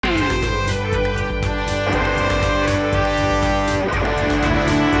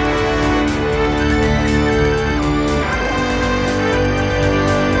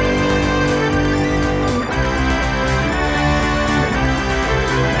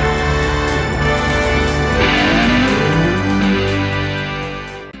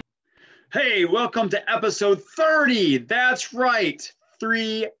welcome to episode 30. That's right,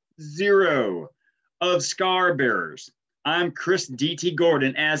 30 of Scar Bearers. I'm Chris D.T.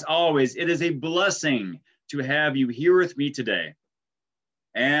 Gordon. As always, it is a blessing to have you here with me today.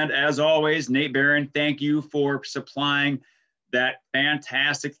 And as always, Nate Barron, thank you for supplying that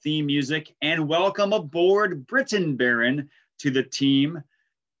fantastic theme music. And welcome aboard Britton Barron to the team.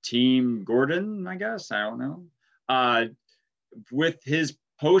 Team Gordon, I guess, I don't know, with his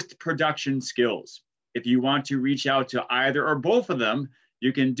post-production skills. If you want to reach out to either or both of them,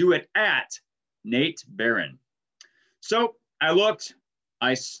 you can do it at Nate Barron. So I looked,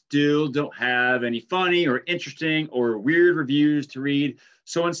 I still don't have any funny or interesting or weird reviews to read.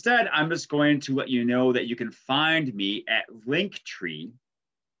 So instead, I'm just going to let you know that you can find me at Linktree.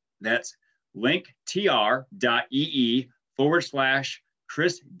 That's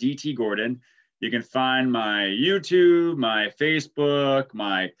linktr.ee/Chris D.T. Gordon. You can find my YouTube, my Facebook,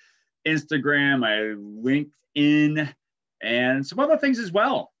 my Instagram, my LinkedIn, and some other things as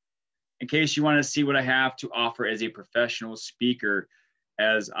well, in case you want to see what I have to offer as a professional speaker,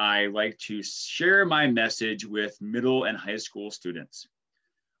 as I like to share my message with middle and high school students.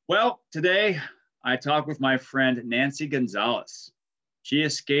 Well, today I talk with my friend Nancy Gonzalez. She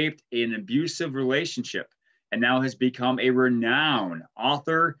escaped an abusive relationship and now has become a renowned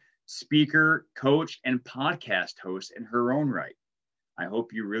author, speaker, coach, and podcast host in her own right. I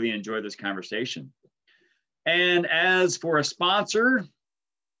hope you really enjoy this conversation. And as for a sponsor,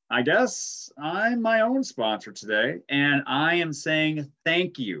 I guess I'm my own sponsor today, and I am saying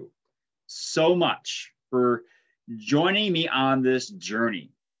thank you so much for joining me on this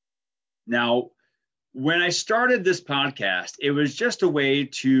journey. Now, when I started this podcast, it was just a way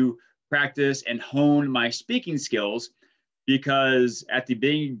to practice and hone my speaking skills, because at the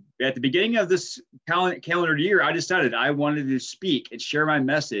beginning of this calendar year, I decided I wanted to speak and share my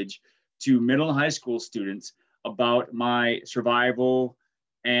message to middle and high school students about my survival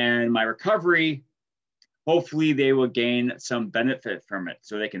and my recovery. Hopefully they will gain some benefit from it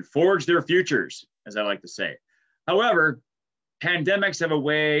so they can forge their futures, as I like to say. However, pandemics have a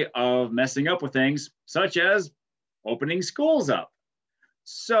way of messing up with things, such as opening schools up.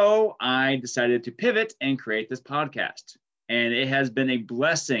 So I decided to pivot and create this podcast. And it has been a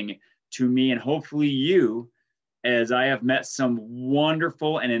blessing to me and hopefully you, as I have met some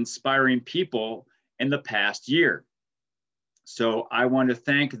wonderful and inspiring people in the past year. So I want to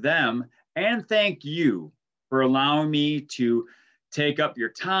thank them and thank you for allowing me to take up your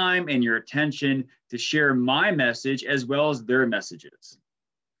time and your attention to share my message as well as their messages.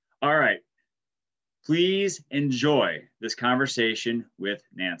 All right, please enjoy this conversation with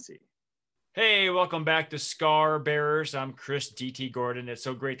Nancy. Hey, welcome back to Scar Bearers. I'm Chris D.T. Gordon. It's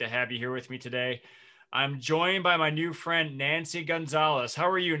so great to have you here with me today. I'm joined by my new friend, Nancy Gonzalez. How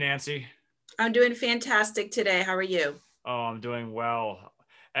are you, Nancy? I'm doing fantastic today. How are you? Oh, I'm doing well,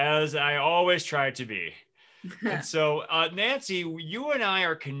 as I always try to be. And so, Nancy, you and I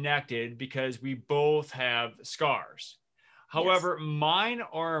are connected because we both have scars. However, yes, mine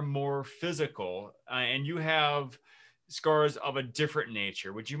are more physical, and you have scars of a different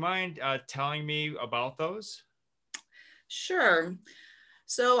nature. Would you mind telling me about those? Sure.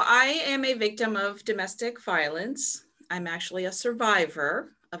 So I am a victim of domestic violence. I'm actually a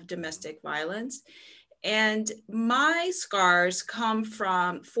survivor of domestic violence. And my scars come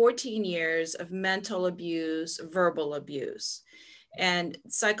from 14 years of mental abuse, verbal abuse, and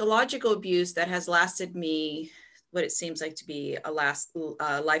psychological abuse that has lasted me what it seems like to be a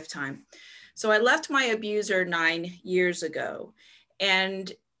lifetime. So I left my abuser 9 years ago, and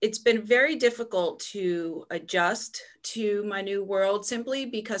it's been very difficult to adjust to my new world, simply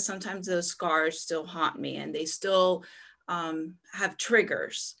because sometimes those scars still haunt me and they still have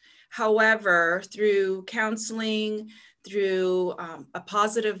triggers. However, through counseling, through a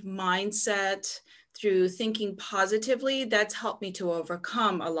positive mindset, through thinking positively, that's helped me to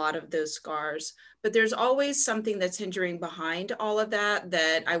overcome a lot of those scars. But there's always something that's hindering behind all of that,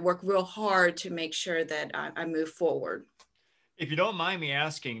 that I work real hard to make sure that I move forward. If you don't mind me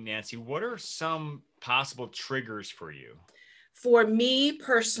asking, Nancy, what are some possible triggers for you? For me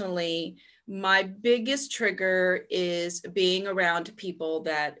personally, my biggest trigger is being around people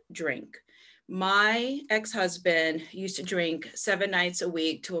that drink. My ex-husband used to drink 7 nights a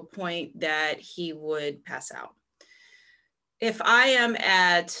week to a point that he would pass out. If I am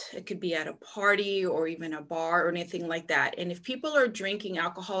it could be at a party or even a bar or anything like that, and if people are drinking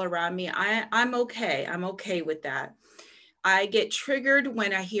alcohol around me, I'm okay. I'm okay with that. I get triggered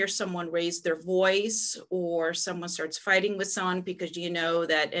when I hear someone raise their voice or someone starts fighting with someone, because you know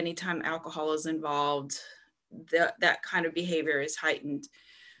that anytime alcohol is involved, that kind of behavior is heightened.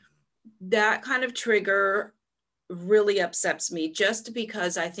 that kind of trigger really upsets me, just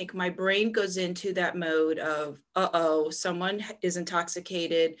because I think my brain goes into that mode of, uh-oh, someone is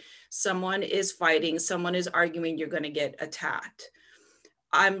intoxicated, someone is fighting, someone is arguing, you're going to get attacked.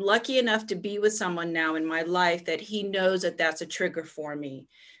 I'm lucky enough to be with someone now in my life that he knows that that's a trigger for me.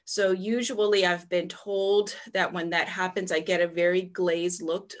 So usually I've been told that when that happens, I get a very glazed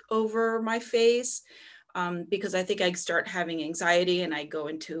look over my face, because I think I start having anxiety and I go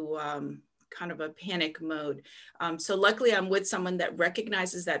into kind of a panic mode. So luckily I'm with someone that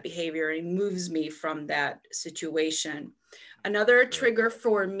recognizes that behavior and moves me from that situation. Another trigger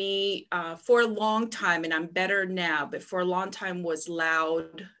for me for a long time, and I'm better now, but for a long time was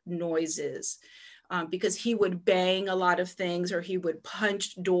loud noises. Because he would bang a lot of things, or he would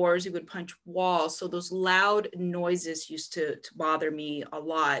punch doors, he would punch walls. So those loud noises used to bother me a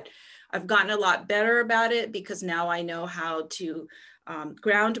lot. I've gotten a lot better about it because now I know how to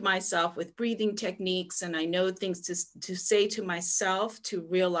ground myself with breathing techniques, and I know things to say to myself to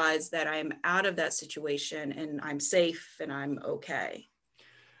realize that I'm out of that situation and I'm safe and I'm okay.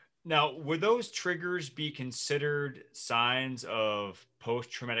 Now, would those triggers be considered signs of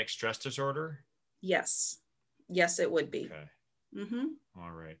post-traumatic stress disorder? Yes. Yes, it would be. Okay. Mm-hmm.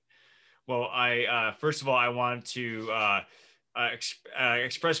 All right. Well, I first of all, I want to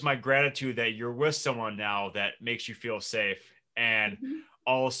express my gratitude that you're with someone now that makes you feel safe, and Mm-hmm.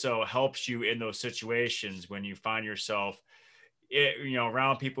 also helps you in those situations when you find yourself,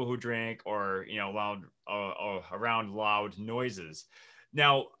 around people who drink, or around loud noises.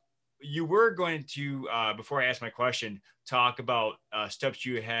 Now, you were going to, before I ask my question, talk about steps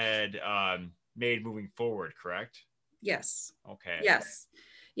you had made moving forward, correct? Yes. Okay. Yes.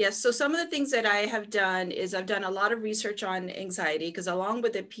 Yes. So some of the things that I have done is I've done a lot of research on anxiety, because along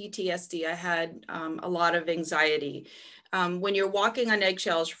with the PTSD, I had a lot of anxiety. When you're walking on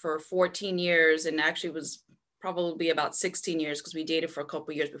eggshells for 14 years, and actually was probably about 16 years because we dated for a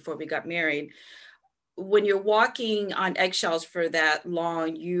couple of years before we got married. When you're walking on eggshells for that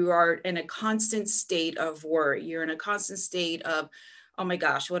long, you are in a constant state of worry. You're in a constant state of, oh my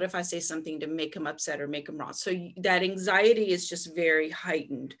gosh, what if I say something to make him upset or make him wrong? So that anxiety is just very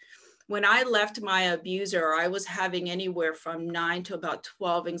heightened. When I left my abuser, I was having anywhere from 9 to about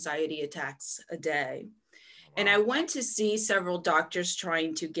 12 anxiety attacks a day. And I Wow. went to see several doctors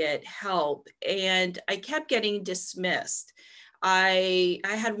trying to get help, and I kept getting dismissed. I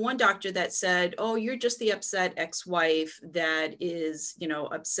had one doctor that said, "Oh, you're just the upset ex-wife that is,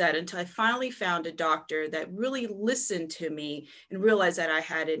 upset," until I finally found a doctor that really listened to me and realized that I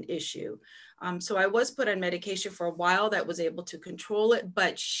had an issue. So I was put on medication for a while that was able to control it,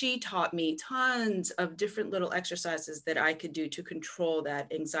 but she taught me tons of different little exercises that I could do to control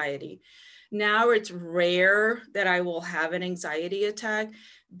that anxiety. Now it's rare that I will have an anxiety attack.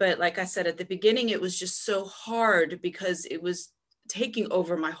 But like I said, at the beginning, it was just so hard because it was taking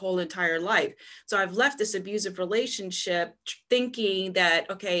over my whole entire life. So I've left this abusive relationship thinking that,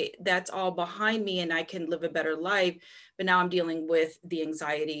 okay, that's all behind me and I can live a better life. But now I'm dealing with the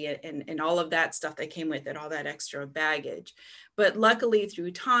anxiety and all of that stuff that came with it, all that extra baggage. But luckily,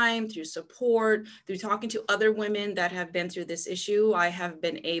 through time, through support, through talking to other women that have been through this issue, I have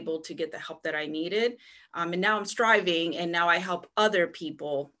been able to get the help that I needed. And now I'm striving, and now I help other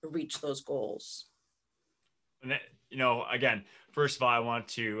people reach those goals. And that, again, first of all, I want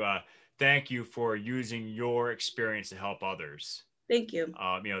to thank you for using your experience to help others. Thank you.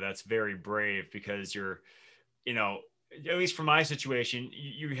 That's very brave, because you're, at least for my situation,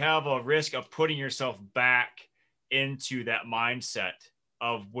 you have a risk of putting yourself back into that mindset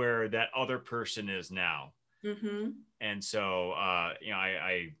of where that other person is now. Mm-hmm. And so,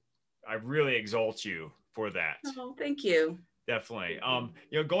 I really exalt you for that. Oh, thank you. Definitely.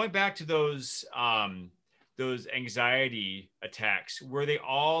 Going back to those anxiety attacks, were they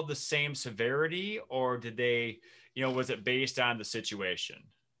all the same severity, or did they, was it based on the situation?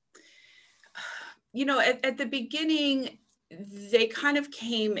 At the beginning, they kind of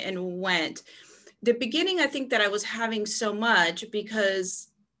came and went. The beginning, I think that I was having so much because,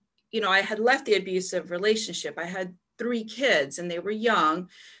 I had left the abusive relationship. I had 3 kids and they were young.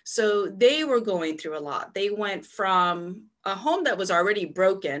 So they were going through a lot. They went from a home that was already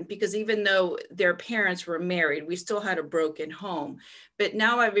broken, because even though their parents were married, we still had a broken home. But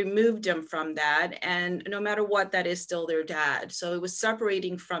now I removed them from that. And no matter what, that is still their dad. So it was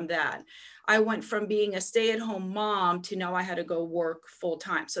separating from that. I went from being a stay-at-home mom to now I had to go work full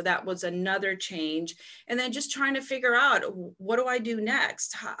time. So that was another change. And then just trying to figure out, what do I do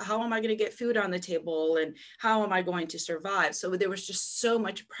next? How am I going to get food on the table? And how am I going to survive? So there was just so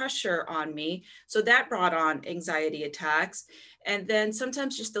much pressure on me. So that brought on anxiety attacks. text. And then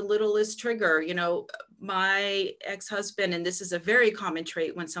sometimes just the littlest trigger, you know, my ex-husband, and this is a very common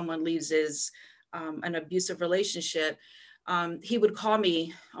trait when someone leaves an abusive relationship, he would call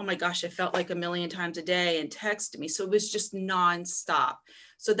me, oh my gosh, I felt like a million times a day, and text me. So it was just nonstop.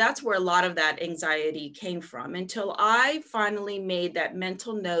 So that's where a lot of that anxiety came from, until I finally made that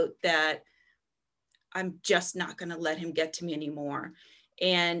mental note that I'm just not going to let him get to me anymore.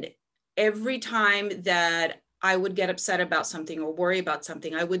 And every time that I would get upset about something or worry about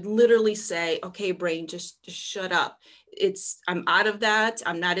something, I would literally say, okay, brain, just shut up. I'm out of that.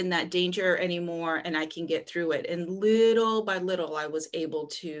 I'm not in that danger anymore, and I can get through it. And little by little, I was able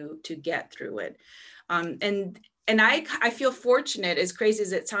to get through it. And I feel fortunate, as crazy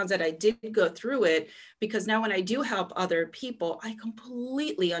as it sounds, that I did go through it, because now when I do help other people, I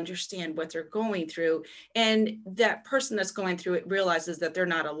completely understand what they're going through. And that person that's going through it realizes that they're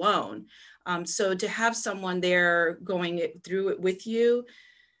not alone. So to have someone there going through it with you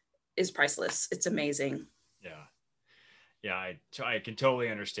is priceless. It's amazing. Yeah. Yeah, I can totally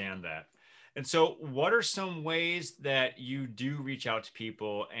understand that. And so what are some ways that you do reach out to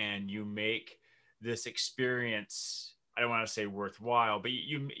people and you make this experience, I don't want to say worthwhile, but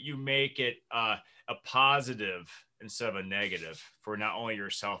you make it a positive instead of a negative for not only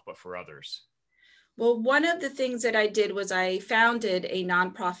yourself, but for others? Well, one of the things that I did was I founded a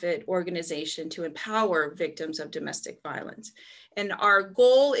nonprofit organization to empower victims of domestic violence. And our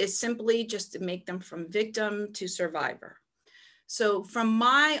goal is simply just to make them from victim to survivor. So from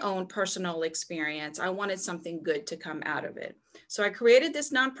my own personal experience, I wanted something good to come out of it. So I created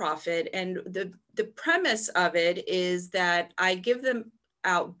this nonprofit, and the premise of it is that I give them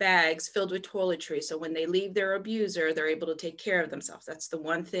out bags filled with toiletries. So when they leave their abuser, they're able to take care of themselves. That's the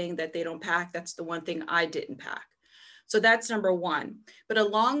one thing that they don't pack. That's the one thing I didn't pack. So that's number one. But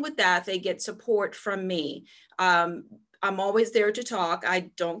along with that, they get support from me. I'm always there to talk.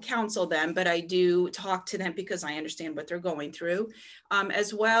 I don't counsel them, but I do talk to them because I understand what they're going through,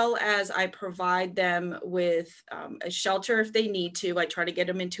 as well as I provide them with a shelter if they need to. I try to get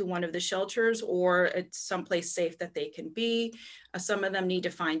them into one of the shelters or it's someplace safe that they can be. Some of them need to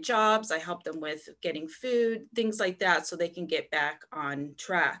find jobs. I help them with getting food, things like that, so they can get back on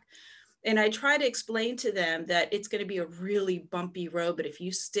track. And I try to explain to them that it's going to be a really bumpy road, but if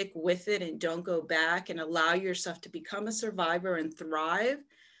you stick with it and don't go back and allow yourself to become a survivor and thrive,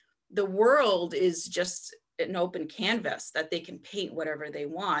 the world is just an open canvas that they can paint whatever they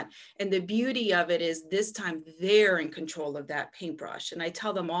want. And the beauty of it is this time they're in control of that paintbrush. And I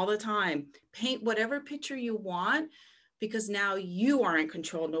tell them all the time, paint whatever picture you want, because now you are in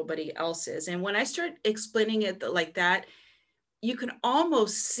control, nobody else is. And when I start explaining it like that, you can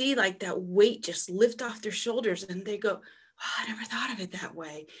almost see like that weight just lift off their shoulders, and they go, oh, I never thought of it that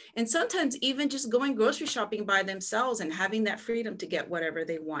way. And sometimes even just going grocery shopping by themselves and having that freedom to get whatever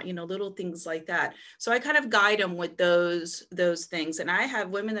they want, you know, little things like that. So I kind of guide them with those things. And I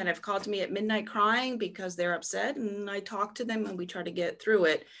have women that have called me at midnight crying because they're upset, and I talk to them and we try to get through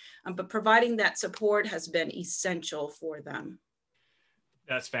it. But providing that support has been essential for them.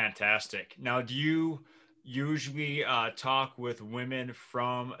 That's fantastic. Now, do you usually talk with women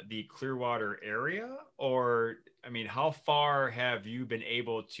from the Clearwater area? Or, I mean, how far have you been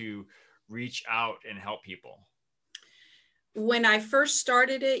able to reach out and help people? When I first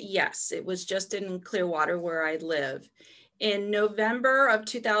started it, yes, it was just in Clearwater where I live. In November of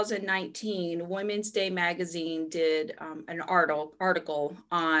 2019, Women's Day magazine did an article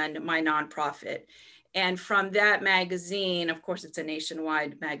on my nonprofit. And from that magazine, of course, it's a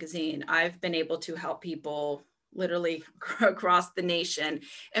nationwide magazine, I've been able to help people literally across the nation.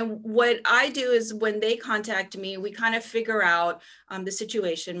 And what I do is when they contact me, we kind of figure out the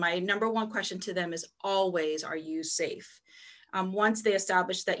situation. My number one question to them is always, are you safe? Once they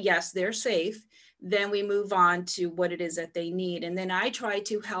establish that, yes, they're safe, then we move on to what it is that they need. And then I try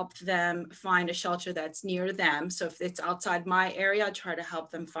to help them find a shelter that's near them. So if it's outside my area, I try to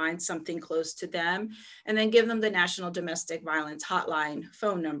help them find something close to them, and then give them the National Domestic Violence Hotline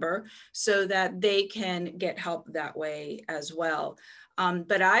phone number so that they can get help that way as well.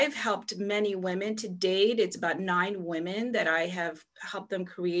 But I've helped many women to date. It's about 9 women that I have helped them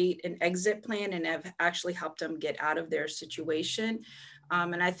create an exit plan and have actually helped them get out of their situation.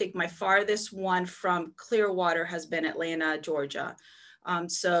 And I think my farthest one from Clearwater has been Atlanta, Georgia.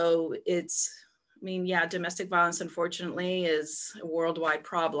 So it's, I mean, yeah, domestic violence, unfortunately, is a worldwide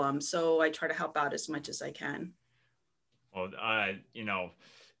problem. So I try to help out as much as I can. Well,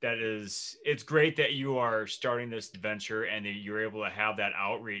 it's great that you are starting this venture and that you're able to have that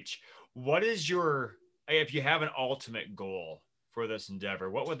outreach. What is if you have an ultimate goal for this endeavor,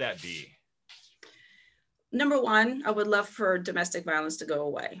 what would that be? Number one, I would love for domestic violence to go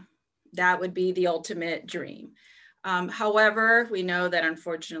away. That would be the ultimate dream. However, we know that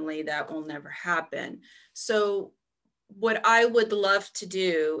unfortunately that will never happen. So what I would love to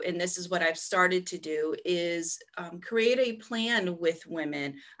do, and this is what I've started to do, is create a plan with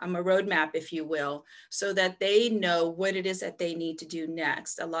women, a roadmap, if you will, so that they know what it is that they need to do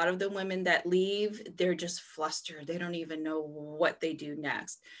next. A lot of the women that leave, they're just flustered. They don't even know what they do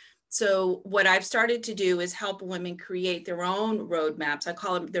next. So what I've started to do is help women create their own roadmaps. I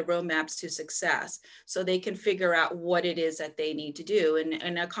call them the roadmaps to success, so they can figure out what it is that they need to do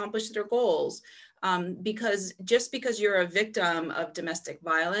and accomplish their goals. Because just because you're a victim of domestic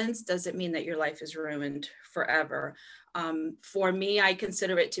violence doesn't mean that your life is ruined forever. For me, I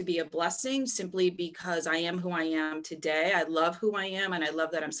consider it to be a blessing simply because I am who I am today. I love who I am, and I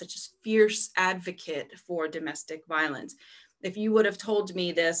love that I'm such a fierce advocate for domestic violence. If you would have told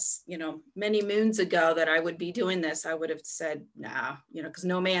me this, many moons ago that I would be doing this, I would have said, nah, because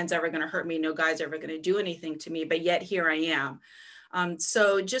no man's ever going to hurt me. No guy's ever going to do anything to me. But yet here I am.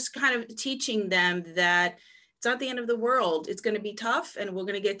 So just kind of teaching them that it's not the end of the world. It's going to be tough and we're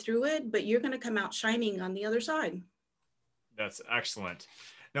going to get through it, but you're going to come out shining on the other side. That's excellent.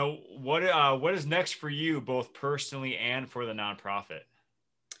 Now, what is next for you, both personally and for the nonprofit?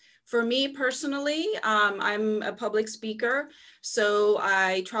 For me personally, I'm a public speaker, so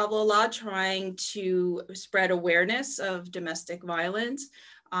I travel a lot trying to spread awareness of domestic violence.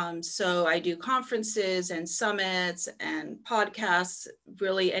 So I do conferences and summits and podcasts,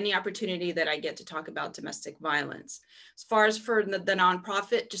 really any opportunity that I get to talk about domestic violence. As far as for the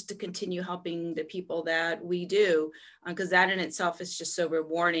nonprofit, just to continue helping the people that we do, because that in itself is just so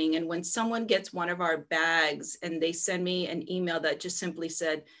rewarding. And when someone gets one of our bags and they send me an email that just simply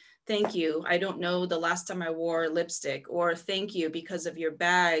said, thank you, I don't know the last time I wore lipstick, or thank you, because of your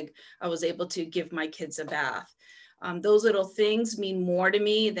bag, I was able to give my kids a bath. Those little things mean more to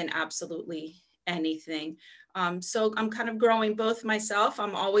me than absolutely anything. So I'm kind of growing both myself.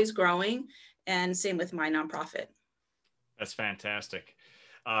 I'm always growing, and same with my nonprofit. That's fantastic.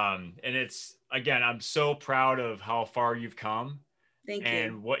 And it's, again, I'm so proud of how far you've come. Thank you.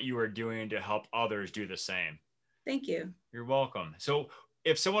 And what you are doing to help others do the same. Thank you. You're welcome. So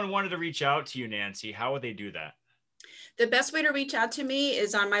if someone wanted to reach out to you, Nancy, how would they do that? The best way to reach out to me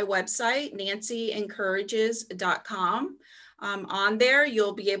is on my website, nancyencourages.com. On there,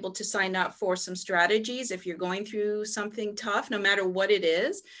 you'll be able to sign up for some strategies if you're going through something tough, no matter what it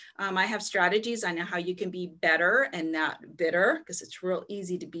is. I have strategies. I know how you can be better and not bitter, because it's real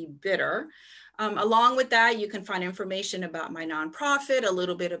easy to be bitter. Along with that, you can find information about my nonprofit, a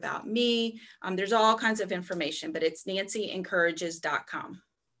little bit about me. There's all kinds of information, but it's nancyencourages.com.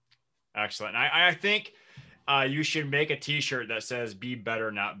 Excellent. I think you should make a t-shirt that says "Be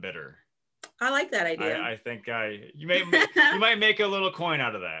better, not bitter." I like that idea. I think you might make a little coin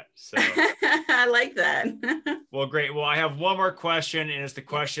out of that. So I like that. Well, great. Well, I have one more question, and it's the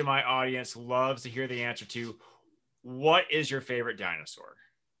question my audience loves to hear the answer to. What is your favorite dinosaur?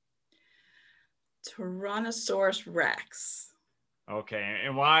 Tyrannosaurus Rex. Okay,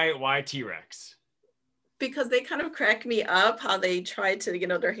 and why T-Rex? Because they kind of crack me up how they try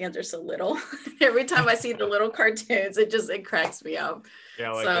to, their hands are so little. Every time I see the little cartoons, it cracks me up. Yeah,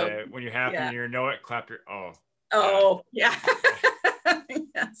 like when you happen, you know it, clap your, yeah.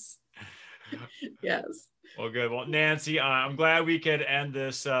 Yes. Yes. Well, good. Well, Nancy, I'm glad we could end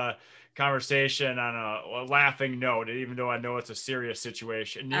this conversation on a laughing note, even though I know it's a serious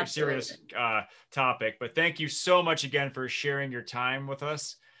situation, serious topic. But thank you so much again for sharing your time with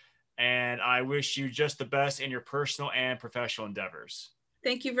us. And I wish you just the best in your personal and professional endeavors.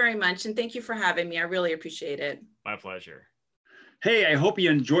 Thank you very much. And thank you for having me. I really appreciate it. My pleasure. Hey, I hope you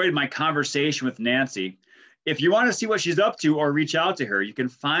enjoyed my conversation with Nancy. If you want to see what she's up to or reach out to her, you can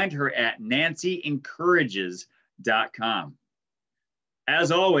find her at nancyencourages.com.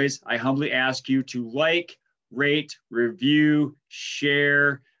 As always, I humbly ask you to like, rate, review,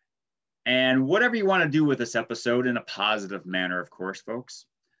 share, and whatever you want to do with this episode in a positive manner, of course, folks.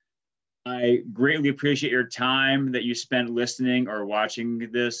 I greatly appreciate your time that you spent listening or watching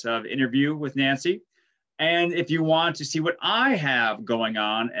this interview with Nancy. And if you want to see what I have going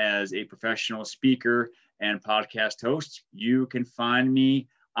on as a professional speaker and podcast host, you can find me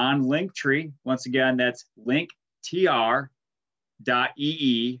on Linktree. Once again, that's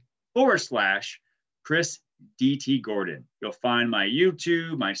linktr.ee/Chris D.T. Gordon. You'll find my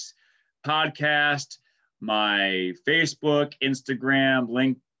YouTube, my podcast, my Facebook,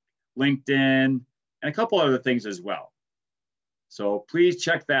 Instagram, LinkedIn, and a couple other things as well. So please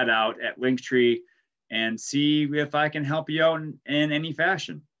check that out at Linktree and see if I can help you out in any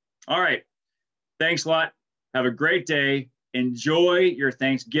fashion. All right. Thanks a lot. Have a great day. Enjoy your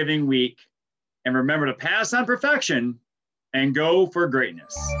Thanksgiving week. And remember to pass on perfection and go for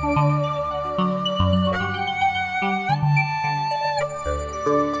greatness.